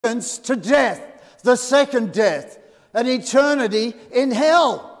to death, the second death, an eternity in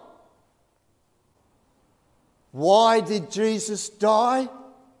hell. Why did Jesus die?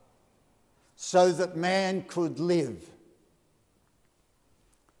 So that man could live.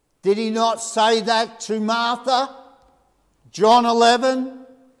 Did he not say that to Martha? John 11.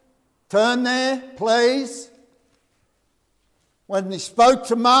 Turn there, please. When he spoke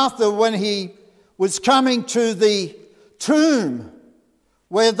to Martha when he was coming to the tomb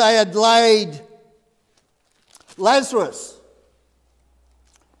where they had laid Lazarus,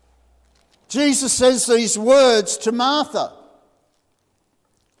 Jesus says these words to Martha.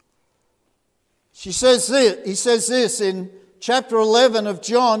 He says this in chapter 11 of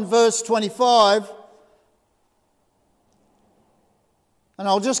John, verse 25. And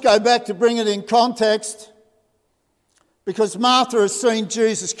I'll just go back to bring it in context, because Martha has seen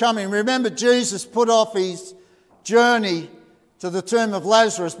Jesus coming. Remember, Jesus put off his journey to the tomb of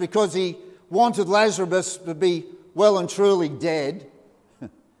Lazarus because he wanted Lazarus to be well and truly dead,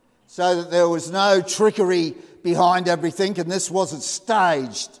 so that there was no trickery behind everything and this wasn't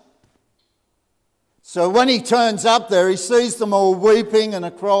staged. So when he turns up there, he sees them all weeping, and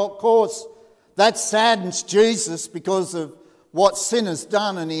of course that saddens Jesus because of what sin has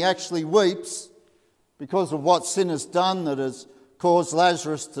done, and he actually weeps because of what sin has done that has caused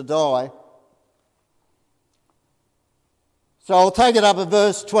Lazarus to die. So I'll take it up at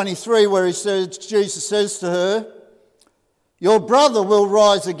verse 23 where Jesus says to her, "Your brother will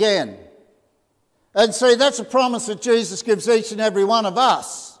rise again." And see, that's a promise that Jesus gives each and every one of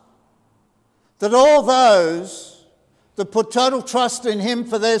us, that all those that put total trust in him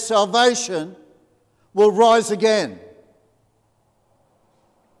for their salvation will rise again.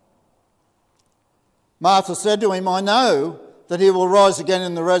 Martha said to him, "I know that he will rise again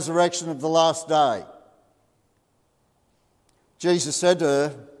in the resurrection of the last day." Jesus said to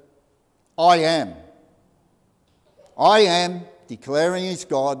her, I am, declaring he's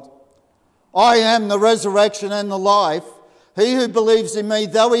God. I am the resurrection and the life. He who believes in me,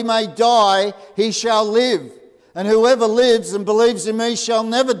 though he may die, he shall live. And whoever lives and believes in me shall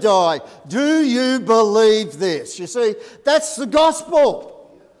never die. Do you believe this? You see, that's the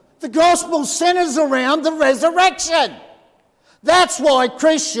gospel. The gospel centers around the resurrection. That's why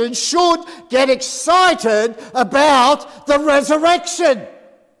Christians should get excited about the resurrection.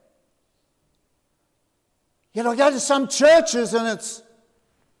 Yet I go to some churches and it's,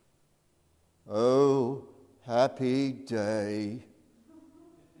 oh, happy day.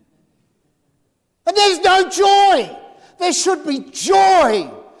 And there's no joy. There should be joy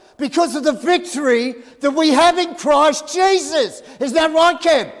because of the victory that we have in Christ Jesus. Isn't that right,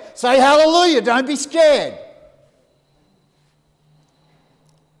 Kev? Say hallelujah. Don't be scared.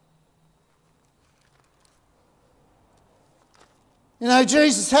 You know,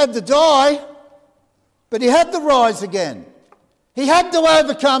 Jesus had to die, but he had to rise again. He had to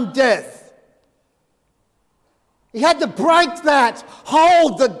overcome death. He had to break that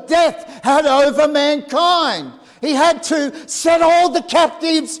hold that death had over mankind. He had to set all the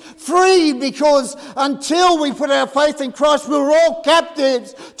captives free, because until we put our faith in Christ, we were all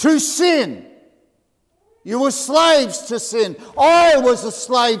captives to sin. You were slaves to sin. I was a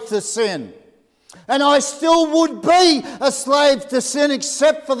slave to sin. And I still would be a slave to sin,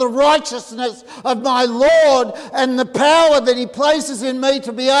 except for the righteousness of my Lord and the power that he places in me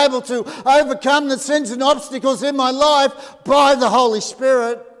to be able to overcome the sins and obstacles in my life by the Holy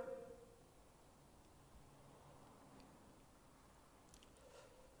Spirit.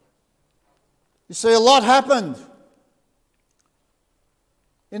 You see, a lot happened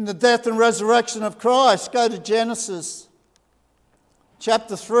in the death and resurrection of Christ. Go to Genesis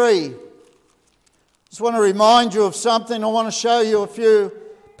chapter 3. Just want to remind you of something. I want to show you a few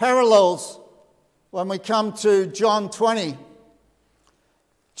parallels when we come to John 20.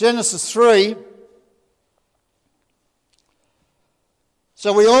 Genesis 3.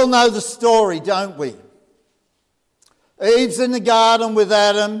 So we all know the story, don't we? Eve's in the garden with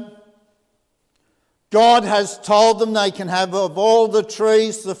Adam. God has told them they can have of all the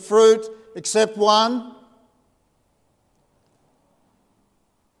trees the fruit except one.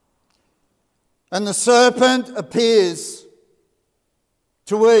 And the serpent appears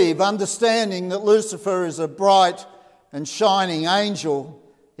to Eve, understanding that Lucifer is a bright and shining angel.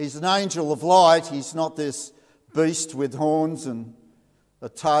 He's an angel of light. He's not this beast with horns and a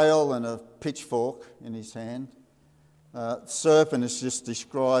tail and a pitchfork in his hand. Serpent is just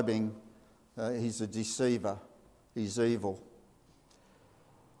describing he's a deceiver. He's evil.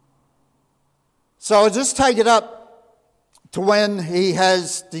 So I'll just take it up to when he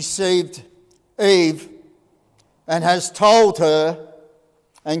has deceived Eve and has told her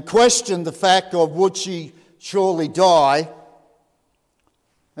and questioned the fact of would she surely die.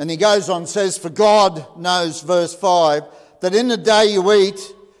 And he goes on and says, for God knows, verse 5, that in the day you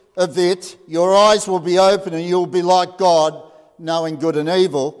eat of it, your eyes will be open and you'll be like God, knowing good and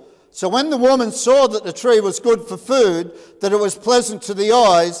evil. So when the woman saw that the tree was good for food, that it was pleasant to the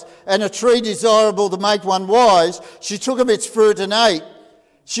eyes, and a tree desirable to make one wise, she took of its fruit and ate.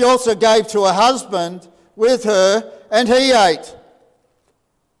 She also gave to her husband with her, and he ate.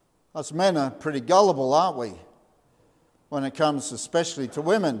 Us men are pretty gullible, aren't we? When it comes especially to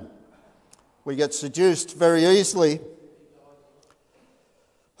women. We get seduced very easily.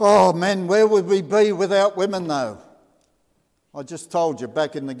 Oh, men, where would we be without women, though? I just told you,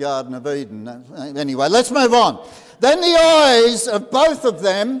 back in the Garden of Eden. Anyway, let's move on. Then the eyes of both of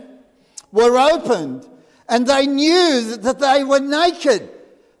them were opened, and they knew that they were naked.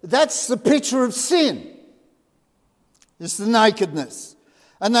 That's the picture of sin. It's the nakedness.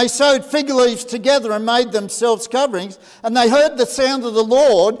 And they sewed fig leaves together and made themselves coverings. And they heard the sound of the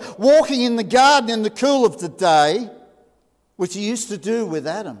Lord walking in the garden in the cool of the day, which he used to do with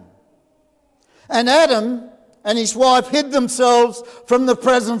Adam. And Adam and his wife hid themselves from the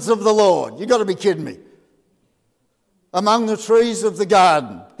presence of the Lord. You've got to be kidding me. Among the trees of the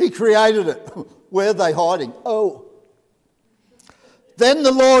garden. He created it. Where are they hiding? Oh. Then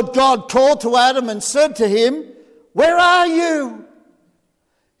the Lord God called to Adam and said to him, where are you?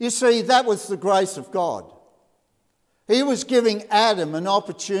 You see, that was the grace of God. He was giving Adam an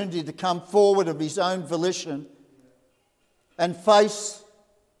opportunity to come forward of his own volition and face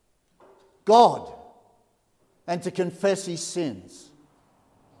God and to confess his sins.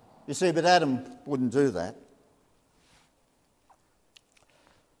 You see, but Adam wouldn't do that.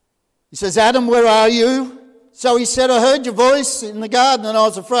 He says, Adam, where are you? So he said, I heard your voice in the garden and I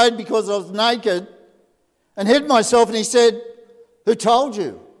was afraid because I was naked and hid myself. And he said, who told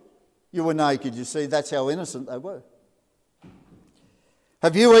you you were naked? You see, that's how innocent they were.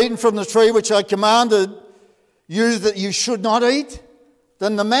 Have you eaten from the tree which I commanded you that you should not eat?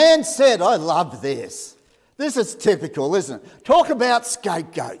 Then the man said, I love this. This is typical, isn't it? Talk about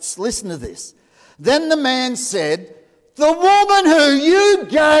scapegoats. Listen to this. Then the man said, the woman who you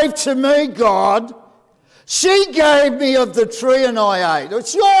gave to me, God, she gave me of the tree and I ate.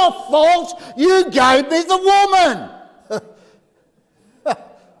 It's your fault. You gave me the woman.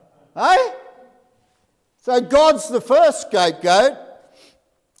 Hey? So God's the first scapegoat.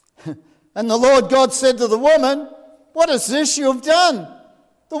 And the Lord God said to the woman, what is this you have done?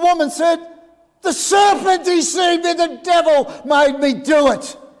 The woman said, the serpent deceived me, the devil made me do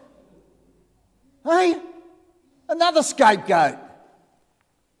it. Hey? Another scapegoat.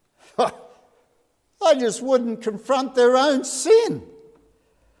 They just wouldn't confront their own sin.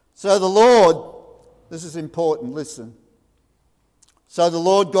 So the Lord, this is important, listen. So the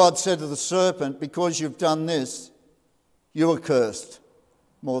Lord God said to the serpent, because you've done this, you are cursed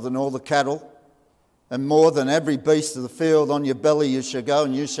more than all the cattle, and more than every beast of the field. On your belly you shall go,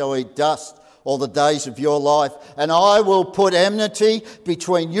 and you shall eat dust all the days of your life. And I will put enmity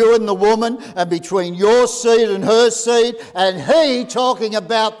between you and the woman, and between your seed and her seed. And he, talking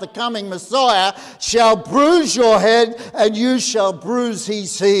about the coming Messiah, shall bruise your head, and you shall bruise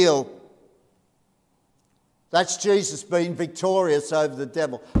his heel. That's Jesus being victorious over the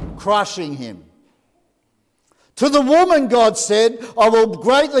devil, crushing him. To the woman, God said, I will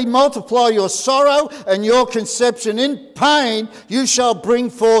greatly multiply your sorrow and your conception. In pain you shall bring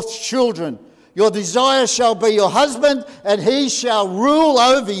forth children. Your desire shall be your husband, and he shall rule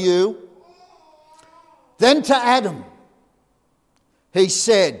over you. Then to Adam, he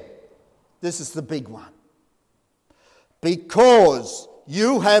said, this is the big one. Because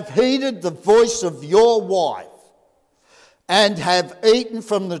you have heeded the voice of your wife, and have eaten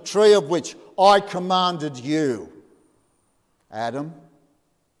from the tree of which I commanded you, Adam.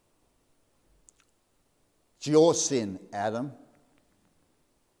 It's your sin, Adam.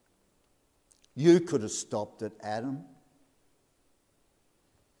 You could have stopped it, Adam.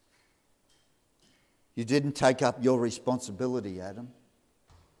 You didn't take up your responsibility, Adam.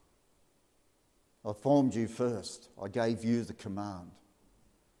 I formed you first. I gave you the command.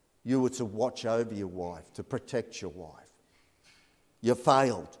 You were to watch over your wife, to protect your wife. You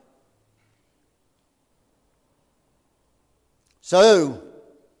failed. So,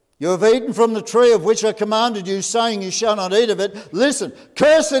 you have eaten from the tree of which I commanded you, saying you shall not eat of it. Listen,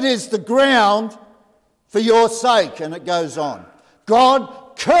 cursed is the ground for your sake. And it goes on.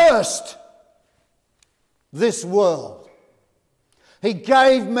 God cursed this world. He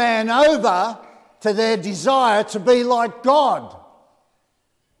gave man over to their desire to be like God.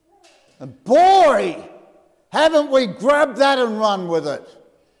 And boy, haven't we grabbed that and run with it.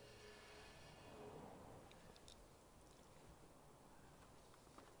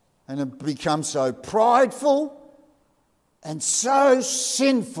 and have become so prideful and so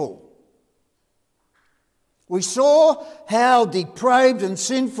sinful. We saw how depraved and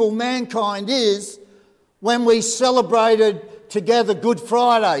sinful mankind is when we celebrated together Good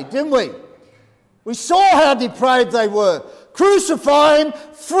Friday, didn't we? We saw how depraved they were. Crucify him,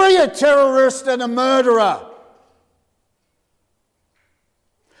 free a terrorist and a murderer.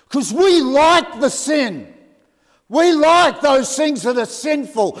 Because we like the sin. We like those things that are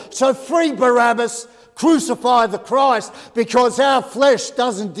sinful. So free Barabbas, crucify the Christ, because our flesh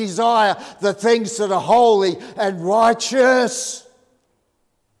doesn't desire the things that are holy and righteous.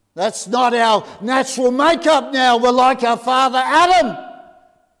 That's not our natural makeup now. We're like our father Adam.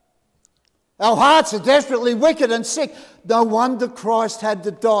 Our hearts are desperately wicked and sick. No wonder Christ had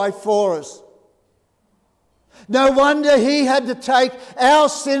to die for us. No wonder he had to take our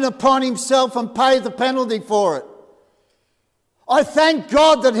sin upon himself and pay the penalty for it. I thank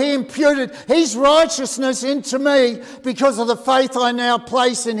God that he imputed his righteousness into me because of the faith I now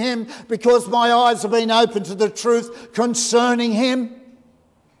place in him, because my eyes have been opened to the truth concerning him.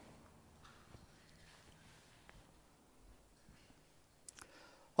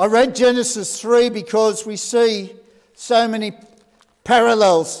 I read Genesis 3 because we see so many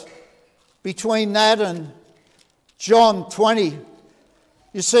parallels between that and John 20.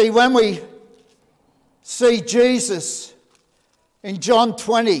 You see, when we see Jesus in John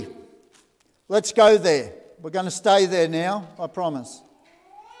 20, let's go there. We're going to stay there now, I promise.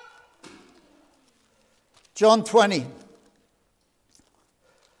 John 20.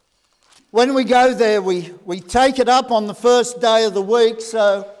 When we go there, we take it up on the first day of the week.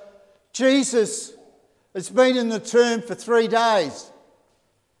 So Jesus has been in the tomb for 3 days.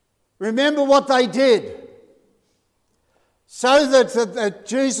 Remember what they did. So that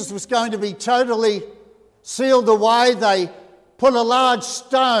Jesus was going to be totally sealed away, they put a large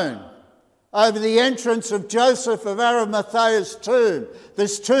stone over the entrance of Joseph of Arimathea's tomb.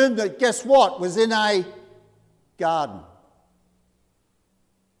 This tomb that, guess what, was in a garden.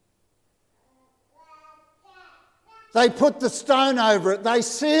 They put the stone over it. They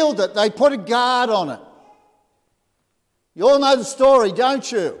sealed it. They put a guard on it. You all know the story,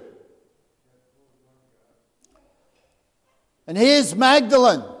 don't you? And here's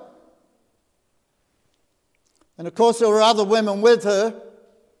Magdalene. And of course there were other women with her.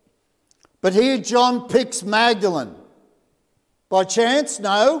 But here John picks Magdalene. By chance?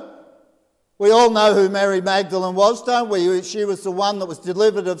 No. We all know who Mary Magdalene was, don't we? She was the one that was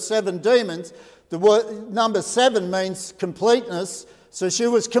delivered of 7 demons. The word, number 7 means completeness. So she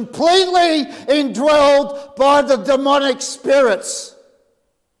was completely indwelled by the demonic spirits.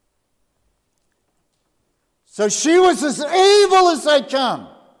 So she was as evil as they come.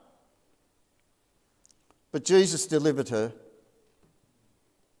 But Jesus delivered her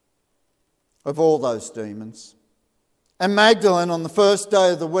of all those demons. And Magdalene, on the first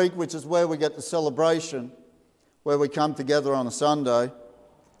day of the week, which is where we get the celebration, where we come together on a Sunday,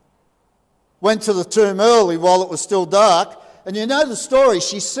 went to the tomb early while it was still dark. And you know the story.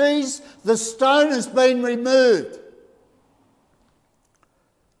 She sees the stone has been removed.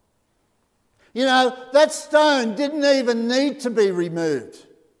 You know, that stone didn't even need to be removed.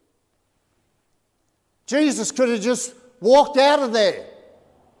 Jesus could have just walked out of there.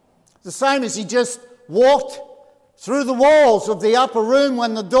 The same as he just walked through the walls of the upper room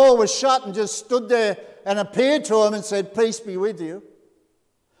when the door was shut and just stood there and appeared to him and said, "Peace be with you."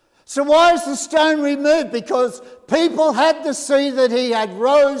 So why is the stone removed? Because people had to see that he had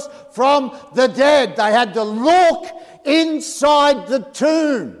rose from the dead. They had to look inside the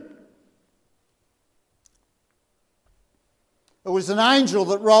tomb. It was an angel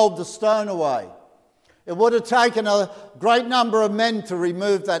that rolled the stone away. It would have taken a great number of men to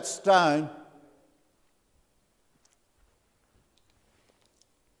remove that stone.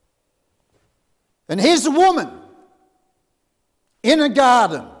 And here's a woman in a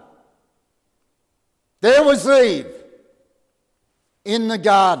garden. There was Eve in the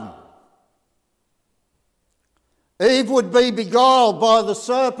garden. Eve would be beguiled by the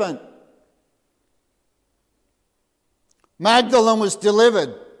serpent. Magdalene was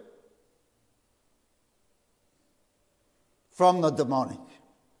delivered from the demonic.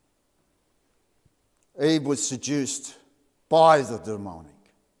 Eve was seduced by the demonic.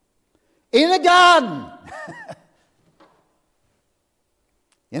 In a garden.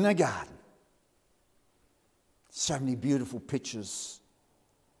 In a garden. So many beautiful pictures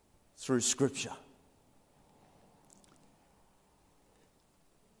through Scripture.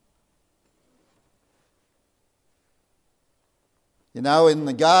 You know, in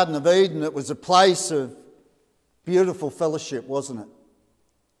the Garden of Eden, it was a place of beautiful fellowship, wasn't it?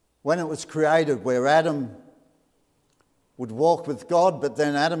 when it was created, where Adam would walk with God, but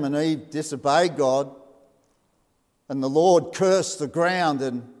then Adam and Eve disobeyed God, and the Lord cursed the ground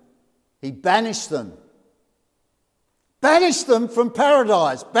and he banished them. Banished them from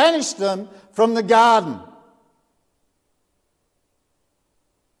paradise, banished them from the garden.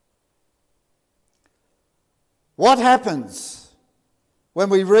 What happens when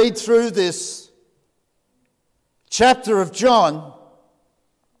we read through this chapter of John?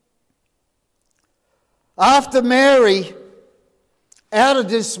 After Mary, out of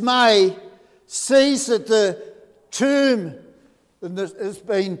dismay, sees that the tomb has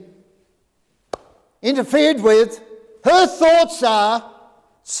been interfered with, her thoughts are,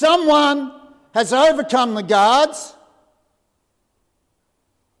 someone has overcome the guards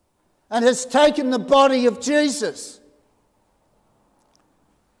and has taken the body of Jesus.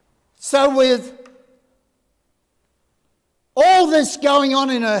 So with all this going on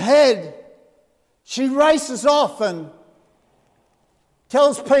in her head, she races off and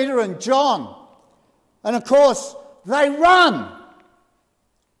tells Peter and John. And of course, they run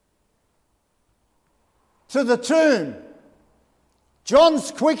to the tomb. John's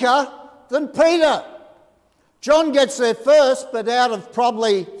quicker than Peter. John gets there first, but out of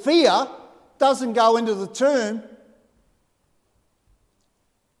probably fear, doesn't go into the tomb,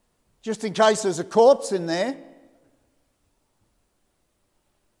 just in case there's a corpse in there,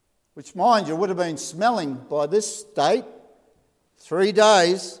 which, mind you, would have been smelling by this date, 3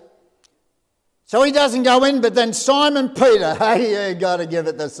 days. So he doesn't go in, but then Simon Peter, hey, you got to give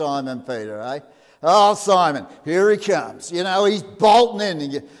it to Simon Peter, eh? Oh, Simon, here he comes. You know, he's bolting in.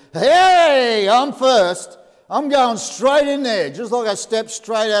 And hey, I'm first. I'm going straight in there, just like I stepped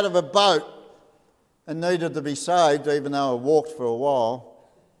straight out of a boat and needed to be saved, even though I walked for a while.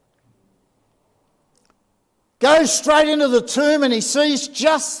 Goes straight into the tomb and he sees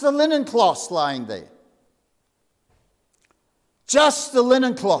just the linen cloths laying there. Just the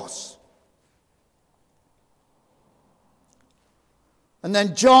linen cloths. And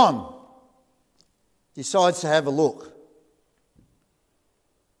then John decides to have a look.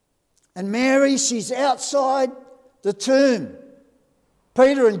 And Mary, she's outside the tomb.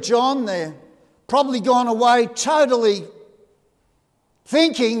 Peter and John, they're probably gone away totally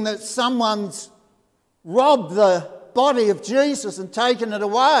thinking that someone's robbed the body of Jesus and taken it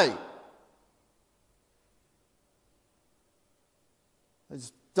away.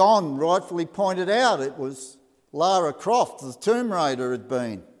 As Don rightfully pointed out, it was Lara Croft, the tomb raider, had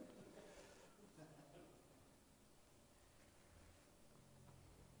been.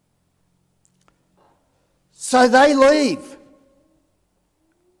 So they leave.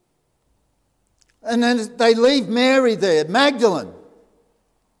 And then they leave Mary there, Magdalene.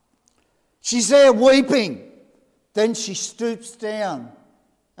 She's there weeping. Then she stoops down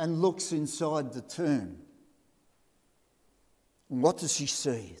and looks inside the tomb. And what does she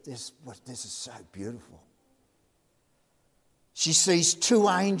see? This is so beautiful. She sees 2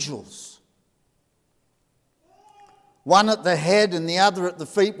 angels. One at the head and the other at the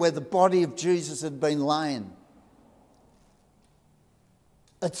feet where the body of Jesus had been laying.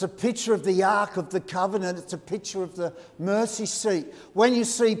 It's a picture of the Ark of the Covenant. It's a picture of the mercy seat. When you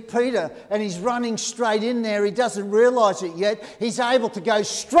see Peter and he's running straight in there, he doesn't realise it yet. He's able to go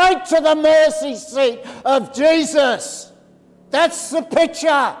straight to the mercy seat of Jesus. That's the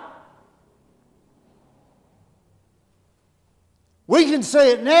picture. We can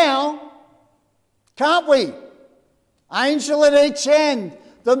see it now, can't we? Angel at each end,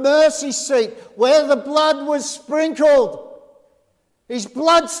 the mercy seat where the blood was sprinkled. His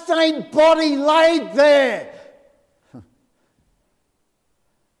blood-stained body laid there.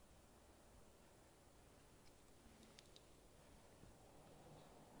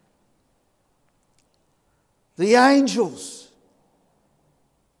 The angels.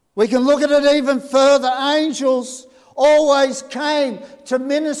 We can look at it even further. Angels always came to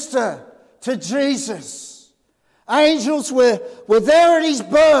minister to Jesus. Angels were there at his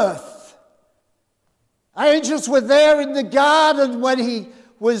birth. Angels were there in the garden when he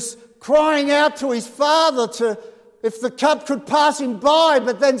was crying out to his Father if the cup could pass him by,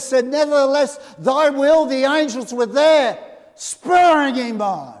 but then said, nevertheless, thy will. The angels were there, spurring him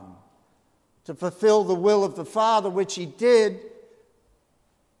on to fulfill the will of the Father, which he did.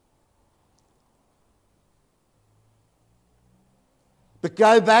 But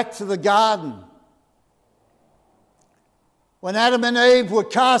go back to the garden. When Adam and Eve were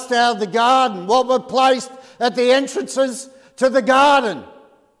cast out of the garden, what were placed at the entrances to the garden?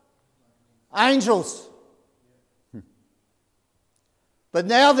 Angels. But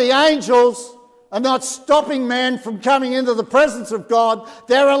now the angels are not stopping man from coming into the presence of God.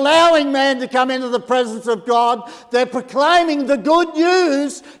 They're allowing man to come into the presence of God. They're proclaiming the good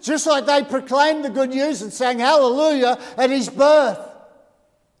news, just like they proclaimed the good news and sang hallelujah at his birth.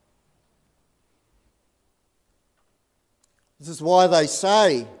 This is why they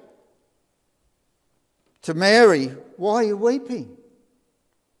say to Mary, "Why are you weeping?"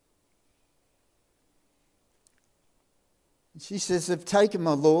 And she says, "They've taken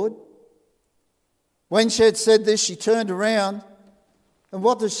my Lord." When she had said this, she turned around, and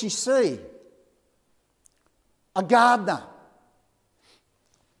what does she see? A gardener.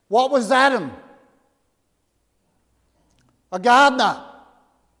 What was Adam? A gardener.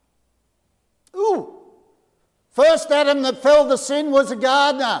 Ooh. First Adam that fell to sin was a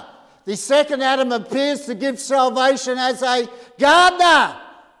gardener. The second Adam appears to give salvation as a gardener.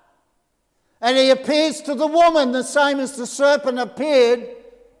 And he appears to the woman the same as the serpent appeared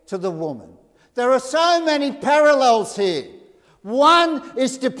to the woman. There are so many parallels here. One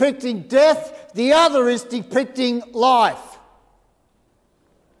is depicting death, the other is depicting life.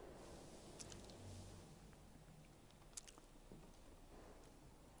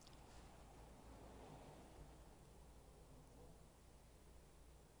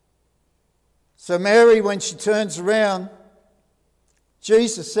 So Mary, when she turns around,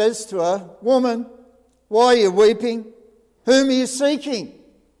 Jesus says to her, "Woman, why are you weeping? Whom are you seeking?"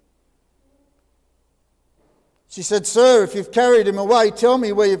 She said, "Sir, if you've carried him away, tell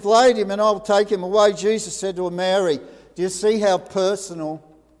me where you've laid him and I'll take him away." Jesus said to her, "Mary." Do you see how personal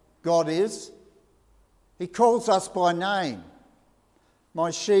God is? He calls us by name. "My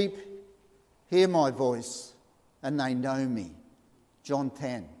sheep hear my voice and they know me." John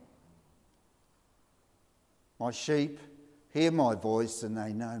 10. "My sheep hear my voice and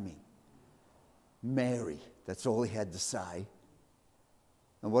they know me." Mary, that's all he had to say.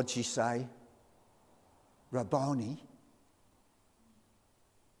 And what'd she say? Rabboni,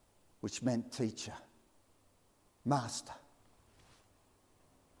 which meant teacher, master.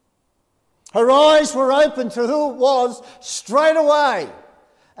 Her eyes were open to who it was straight away.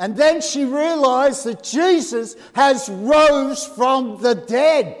 And then she realised that Jesus has rose from the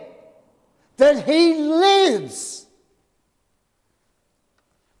dead, that he lives.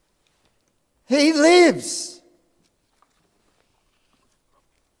 He lives.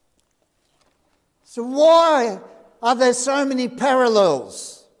 So why are there so many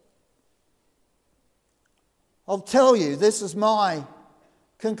parallels? I'll tell you, this is my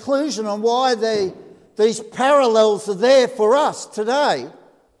conclusion on why these parallels are there for us today.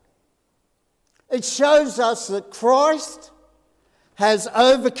 It shows us that Christ has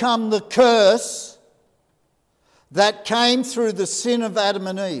overcome the curse that came through the sin of Adam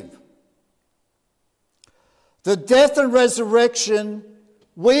and Eve. The death and resurrection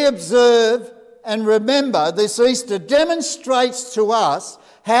we observe and remember this Easter demonstrates to us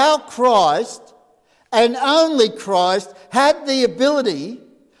how Christ, and only Christ, had the ability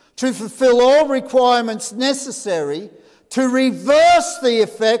to fulfill all requirements necessary to reverse the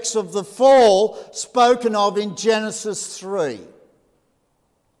effects of the fall spoken of in Genesis 3.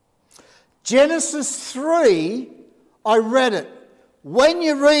 Genesis 3, I read it. When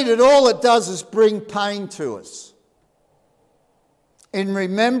you read it, all it does is bring pain to us. In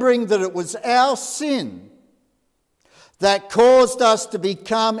remembering that it was our sin that caused us to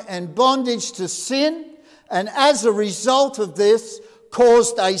become in bondage to sin, and as a result of this,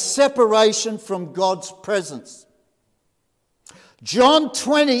 caused a separation from God's presence. John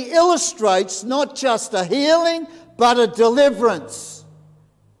 20 illustrates not just a healing, but a deliverance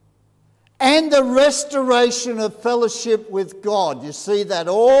and a restoration of fellowship with God. You see that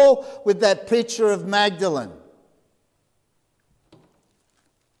all with that picture of Magdalene.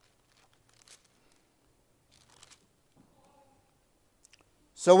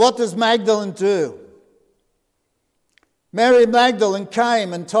 So what does Magdalene do? Mary Magdalene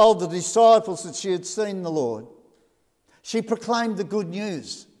came and told the disciples that she had seen the Lord. She proclaimed the good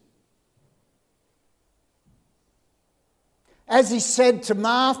news. As he said to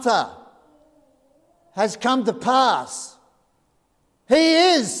Martha, has come to pass. He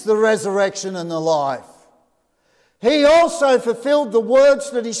is the resurrection and the life. He also fulfilled the words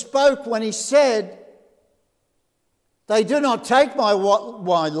that he spoke when he said, "They do not take my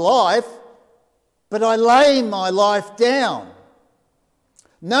life, but I lay my life down.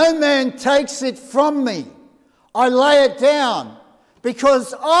 No man takes it from me. I lay it down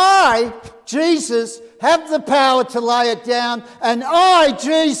because I, Jesus, have the power to lay it down, and I,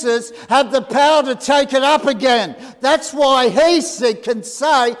 Jesus, have the power to take it up again." That's why he can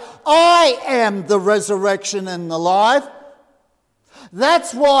say, "I am the resurrection and the life.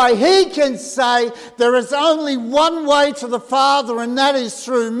 That's why he can say there is only one way to the Father, and that is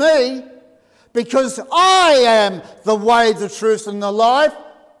through me, because I am the way, the truth and the life.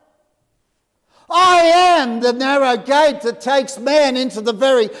 I am the narrow gate that takes man into the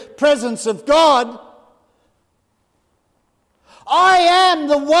very presence of God. I am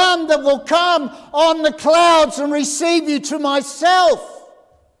the one that will come on the clouds and receive you to myself.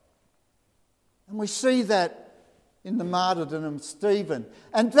 And we see that in the martyrdom of Stephen.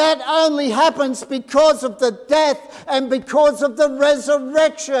 And that only happens because of the death and because of the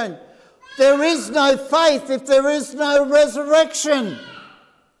resurrection. There is no faith if there is no resurrection.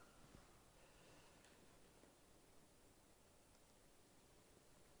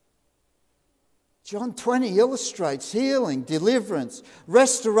 John 20 illustrates healing, deliverance,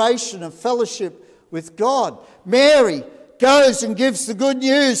 restoration and fellowship with God. Mary goes and gives the good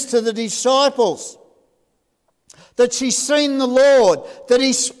news to the disciples that she's seen the Lord, that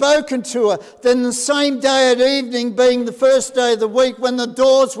he's spoken to her. Then the same day at evening, being the first day of the week, when the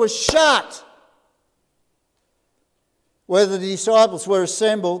doors were shut, where the disciples were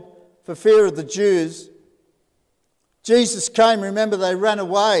assembled for fear of the Jews, Jesus came. Remember, they ran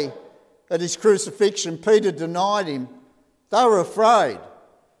away at his crucifixion. Peter denied him. They were afraid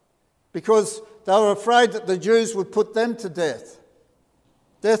because they were afraid that the Jews would put them to death.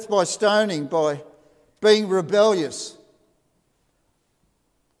 Death by stoning, by being rebellious.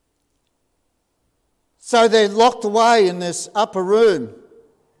 So they're locked away in this upper room.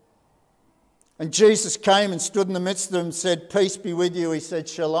 And Jesus came and stood in the midst of them and said, "Peace be with you." He said,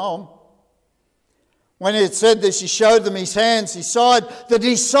 "Shalom." When he had said this, he showed them his hands, his side. The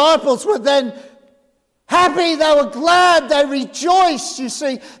disciples were then happy. They were glad. They rejoiced. You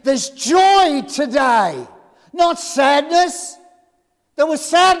see, there's joy today, not sadness. There was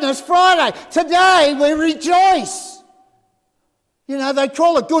sadness Friday. Today we rejoice. You know, they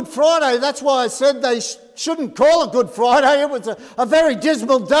call it Good Friday. That's why I said they shouldn't call it Good Friday. It was a very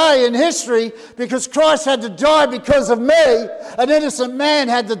dismal day in history because Christ had to die because of me. An innocent man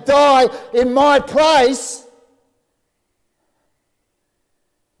had to die in my place.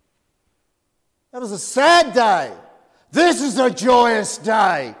 That was a sad day. This is a joyous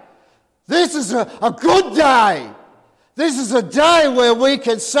day. This is a good day. This is a day where we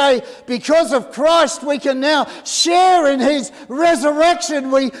can say, because of Christ, we can now share in his resurrection.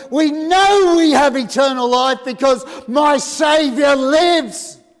 We know we have eternal life because my Saviour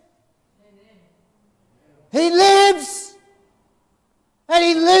lives. He lives. And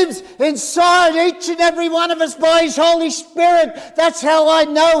he lives inside each and every one of us by his Holy Spirit. That's how I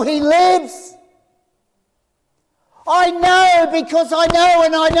know he lives. I know because I know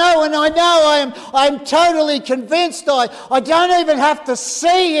and I know and I know. I'm totally convinced. I don't even have to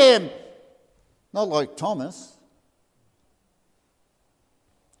see him. Not like Thomas.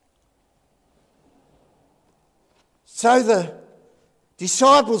 So the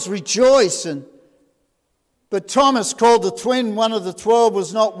disciples rejoice, but Thomas, called the twin, one of the 12,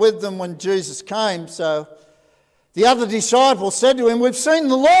 was not with them when Jesus came. So the other disciples said to him, "We've seen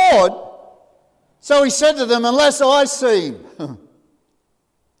the Lord." So he said to them, "Unless I see him."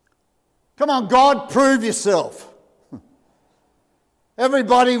 Come on, God, prove yourself.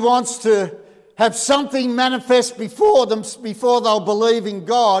 Everybody wants to have something manifest before them before they'll believe in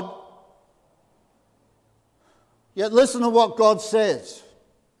God. Yet listen to what God says.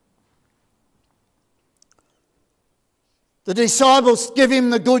 The disciples give him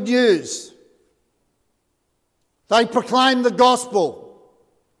the good news. They proclaim the gospel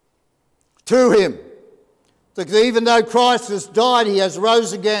to him, that even though Christ has died, he has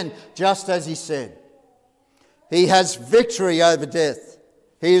rose again, just as he said. He has victory over death.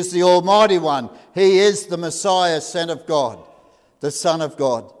 He is the Almighty One. He is the Messiah, sent of God, the Son of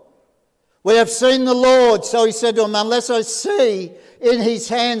God. We have seen the Lord. So he said to him, "Unless I see in his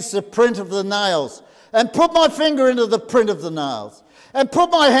hands the print of the nails, and put my finger into the print of the nails, and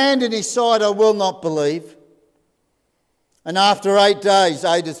put my hand in his side, I will not believe." And after 8 days,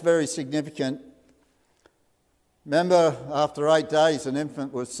 8 is very significant. Remember, after 8 days, an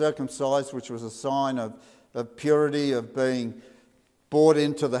infant was circumcised, which was a sign of purity, of being brought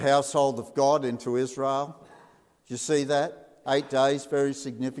into the household of God, into Israel. Do you see that? 8 days, very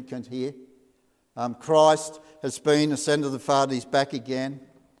significant here. Christ has been ascended to the Father. He's back again,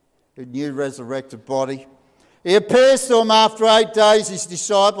 a new resurrected body. He appears to them after 8 days, his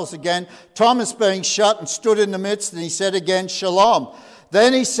disciples again, Thomas being shut, and stood in the midst, and he said again, "Shalom."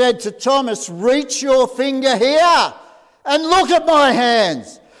 Then he said to Thomas, "Reach your finger here and look at my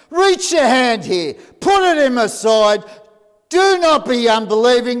hands. Reach your hand here, put it in my side. Do not be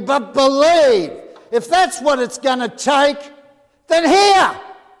unbelieving, but believe." If that's what it's going to take, then here.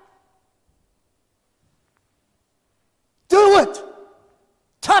 Do it.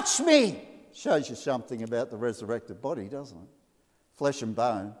 Touch me. Shows you something about the resurrected body, doesn't it? Flesh and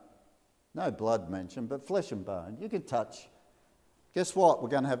bone. No blood mentioned, but flesh and bone. You can touch. Guess what? We're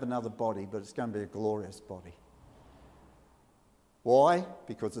going to have another body, but it's going to be a glorious body. Why?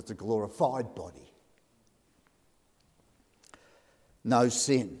 Because it's a glorified body. No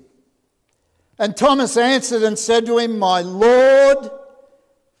sin. And Thomas answered and said to him, "My Lord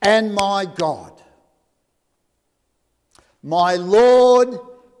and my God." My Lord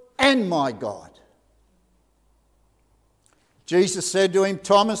and my God. Jesus said to him,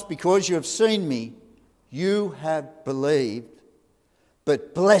 "Thomas, because you have seen me, you have believed.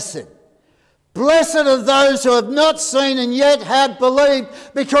 But blessed are those who have not seen and yet have believed,"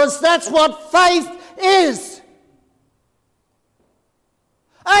 because that's what faith is.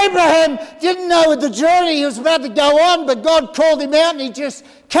 Abraham didn't know the journey he was about to go on, but God called him out and he just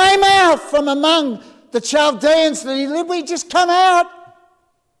came out from among the Chaldeans that he lived with. He just come out.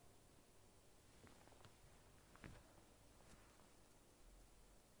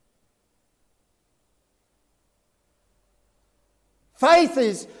 Faith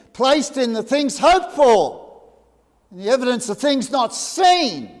is placed in the things hoped for, and the evidence of things not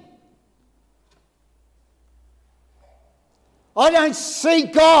seen. I don't see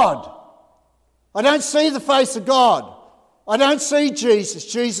God. I don't see the face of God. I don't see Jesus.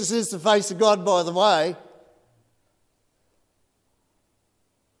 Jesus is the face of God, by the way.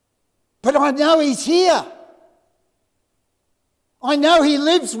 But I know he's here. I know he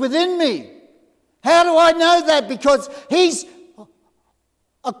lives within me. How do I know that? Because he's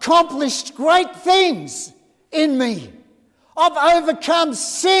accomplished great things in me. I've overcome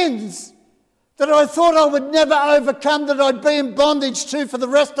sins that I thought I would never overcome, that I'd be in bondage to for the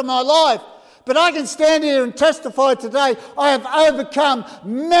rest of my life. But I can stand here and testify today, I have overcome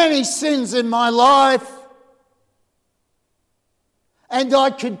many sins in my life. And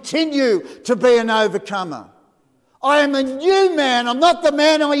I continue to be an overcomer. I am a new man. I'm not the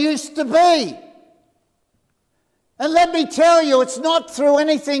man I used to be. And let me tell you, it's not through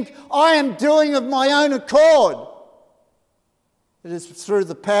anything I am doing of my own accord. It is through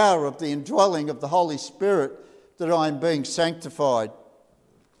the power of the indwelling of the Holy Spirit that I am being sanctified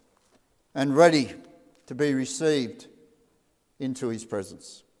and ready to be received into his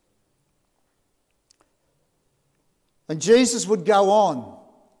presence. And Jesus would go on,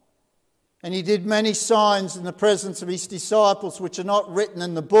 and he did many signs in the presence of his disciples, which are not written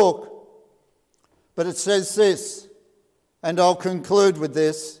in the book. But it says this, and I'll conclude with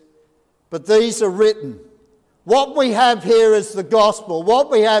this, but these are written. What we have here is the gospel.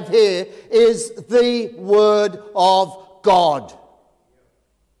 What we have here is the word of God.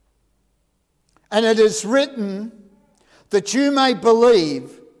 And it is written that you may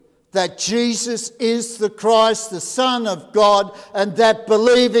believe that Jesus is the Christ, the Son of God, and that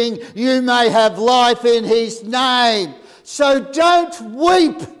believing you may have life in his name. So don't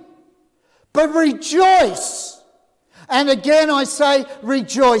weep, but rejoice. And again I say,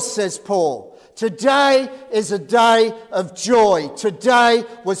 rejoice, says Paul. Today is a day of joy. Today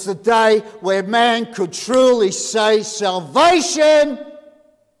was the day where man could truly say salvation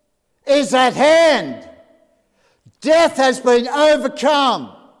is at hand. Death has been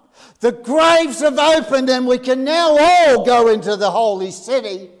overcome. The graves have opened and we can now all go into the holy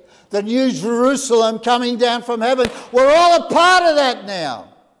city, the new Jerusalem coming down from heaven. We're all a part of that now.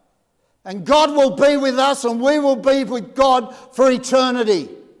 And God will be with us and we will be with God for eternity.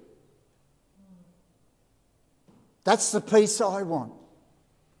 That's the peace I want.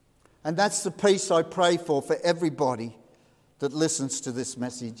 And that's the peace I pray for everybody that listens to this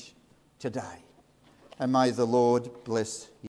message today. And may the Lord bless you.